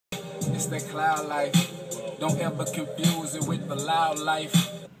It's that cloud life. Don't ever confuse it with the loud life.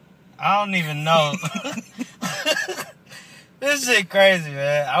 I don't even know. This shit crazy,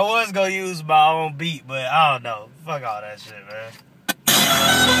 man. I was gonna use my own beat, but I don't know. Fuck all that shit, man.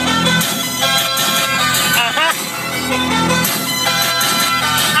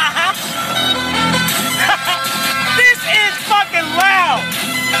 This is fucking loud.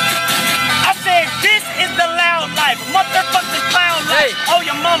 I said this is the loud life. Motherfucking clown life. Hey. Oh,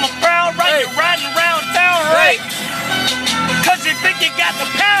 your mama proud, right? Hey. You're riding around town, right? Hey. Cause you think you got the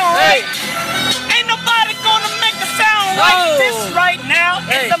power, right? Ain't nobody gonna make a sound like this right now.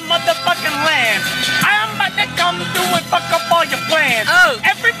 Hey. It's the motherfucking land. I'm about to come through and fuck up all your plans.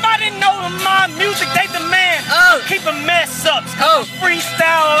 Everybody know my music, they demand. Keep a mess up.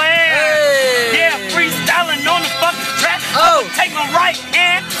 Freestyle land. Hey. Yeah, freestyling on the fucking track. Take my right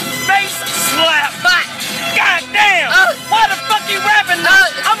hand, face slap. God damn. Why the fuck you rapping now?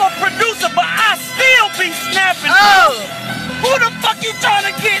 I'm a producer, but I still be snapping. Who the fuck you trying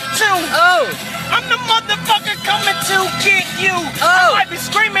to get to? I'm the motherfucker coming to get you. I might be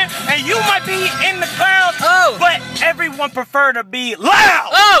screaming and you might be in the clouds, but everyone prefer to be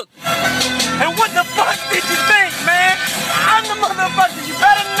loud. And what the fuck did you think, man? I'm the motherfucker. You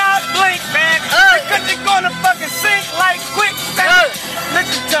better not blink, man, because you're gonna fucking sink like quicksand.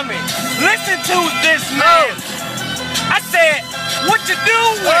 Listen to me. Listen to this, man. I said, what you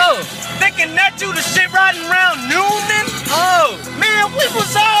doing? Thinking that you the shit riding around Noonan? Man, we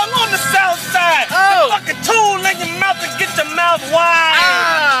was all on the south side. The fucking tool in your mouth to get your mouth wide.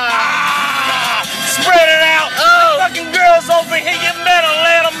 Spread it out. The fucking girls over here, you better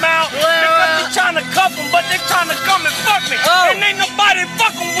let them out. Because you trying to cuff them, but they trying to come and fuck me. And ain't nobody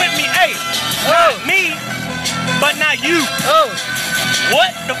fucking with me. Hey, not me, but not you.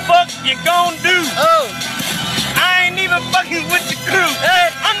 What the fuck you gonna do? I ain't even fucking with your crew.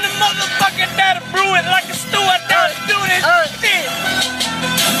 I'm the motherfucker that'll brew it like a stew. I don't do this shit.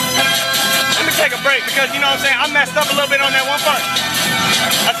 Let me take a break because, you know what I'm saying, I messed up a little bit on that one part.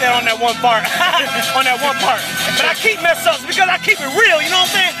 I said on that one part. On that one part. But I keep mess ups because I keep it real, you know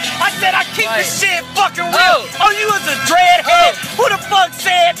what I'm saying? I said I keep this shit fucking real. Oh, you was a dreadhead? Who the fuck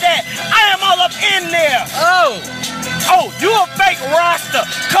said that? I am all up in there. Oh, you a fake roster.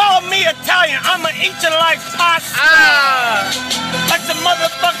 Call me Italian. I'ma eat you like pasta. Like some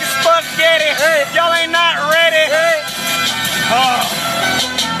motherfucking spaghetti. Y'all ain't not ready.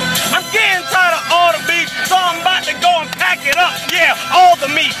 I'm getting tired of all the beef, so I'm about to go and pack it up. Yeah, all the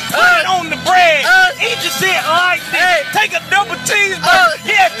meat. Put it on the bread. Eat your shit like this. Take a double cheeseburger.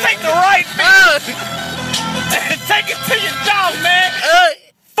 Yeah, take the right thing. Take it to your job, man.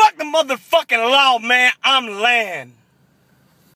 Fuck the motherfucking law, man. I'm Lan.